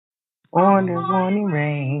on the morning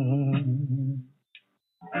rain.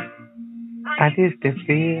 I used to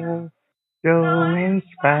feel so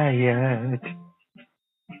inspired,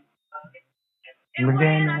 but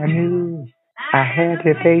then I knew I had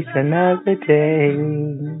to face another day.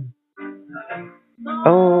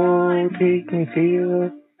 Oh, make me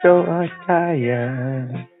feel so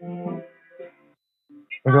tired.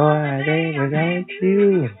 Lord, without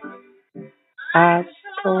you, I'm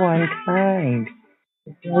so unkind.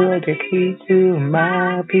 You're the key to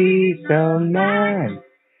my peace of mind.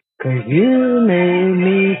 'Cause you made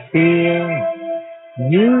me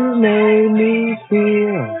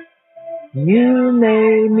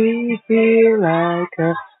feel like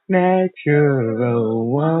a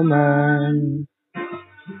natural woman.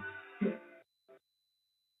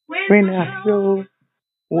 When I so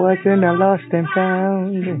wasn't a lost and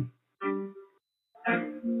found,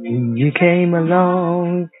 you came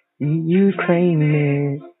along, you claimed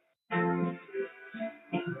me.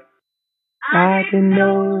 I didn't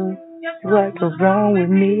know what was wrong with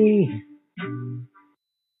me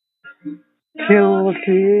till a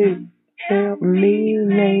kid helped me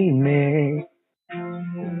name it.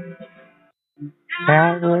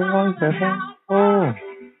 I was oh,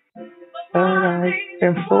 but I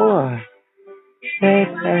before. Said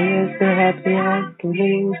I used to happy I can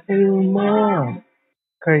live you more.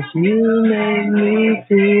 'Cause you make me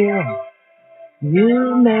feel,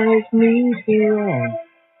 you make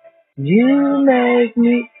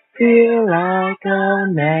me feel like a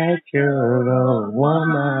natural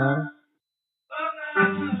woman.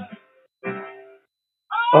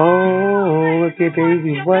 Oh, look at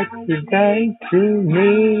baby, what you done to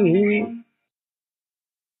me.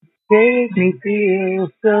 Make me feel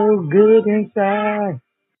so good inside.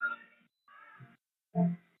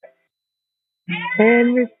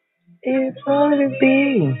 And it's gonna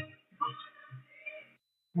be.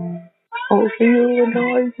 Oh, you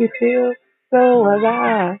know you feel so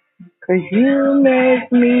alive. 'Cause you make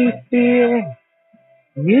me feel,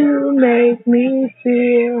 you make me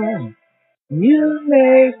feel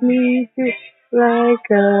like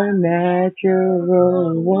a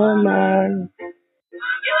natural woman.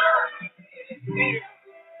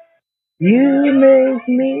 You make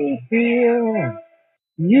me feel,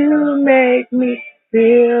 you make me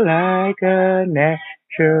feel like a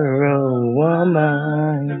natural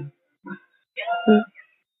woman.